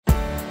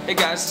Hey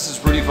guys, this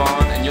is Rudy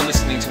Vaughn, and you're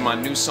listening to my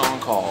new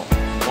song called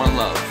One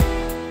Love.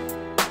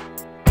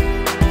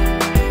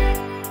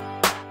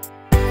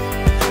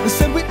 They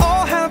said we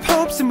all have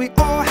hopes and we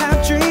all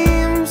have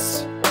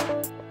dreams,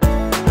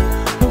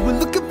 but we're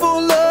looking for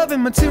love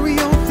and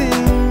material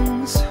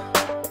things,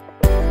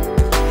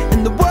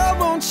 and the world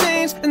won't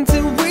change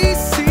until we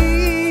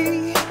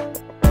see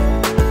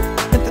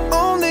that the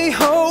only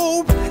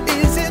hope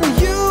is in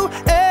you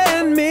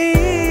and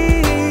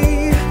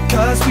me.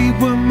 'Cause we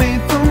were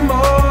made for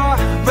more,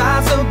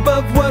 rise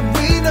above what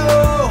we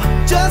know.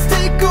 Just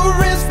take a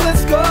risk,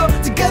 let's go.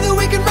 Together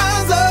we can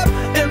rise up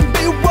and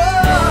be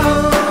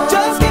one.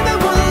 Just give it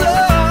one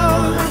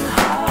love,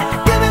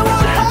 give it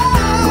one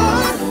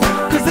heart.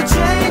 'Cause the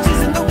change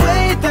is in the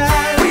way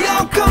that we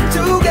all come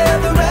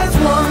together as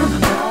one.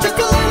 Just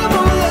a little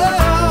more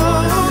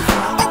love,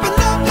 open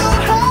up your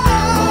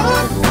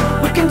heart.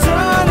 We can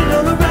turn it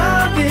all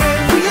around,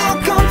 yeah. We all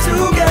come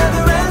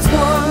together as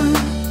one.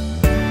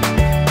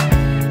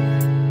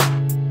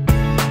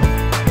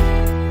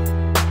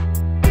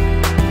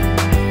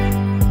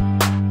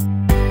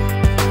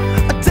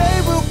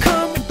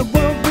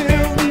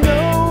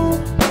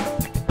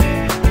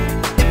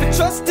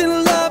 Trust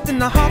and love,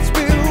 then our hearts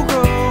will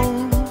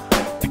grow.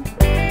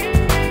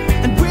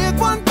 And with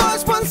one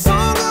voice, one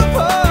song of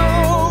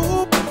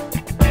hope,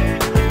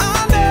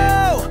 I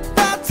know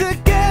that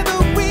together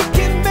we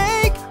can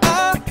make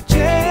a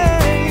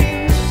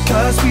change.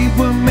 'Cause we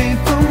were made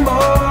for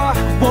more,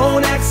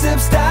 won't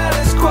accept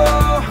status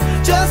quo.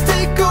 Just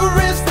take a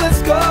risk,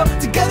 let's go.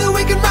 Together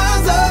we can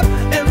rise up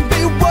and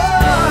be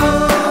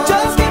one.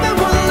 Just give it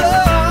one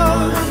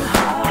love,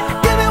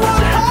 give it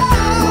one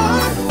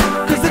heart.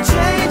 'Cause the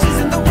change is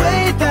in the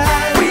way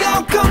that we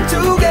all come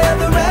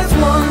together as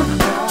one.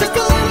 Just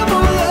a little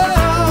more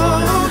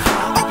love,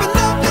 open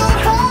up your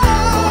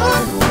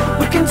heart.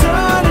 We can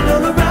turn it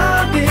all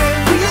around,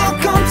 yeah. We all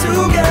come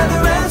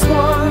together as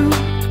one.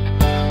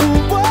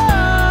 Ooh,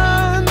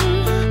 one,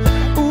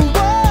 ooh,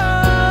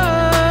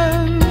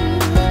 one.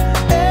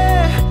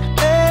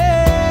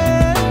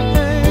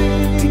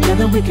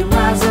 Together we can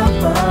rise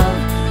above,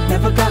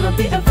 never gonna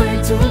be afraid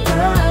to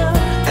love.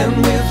 And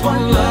with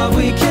one love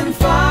we can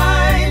find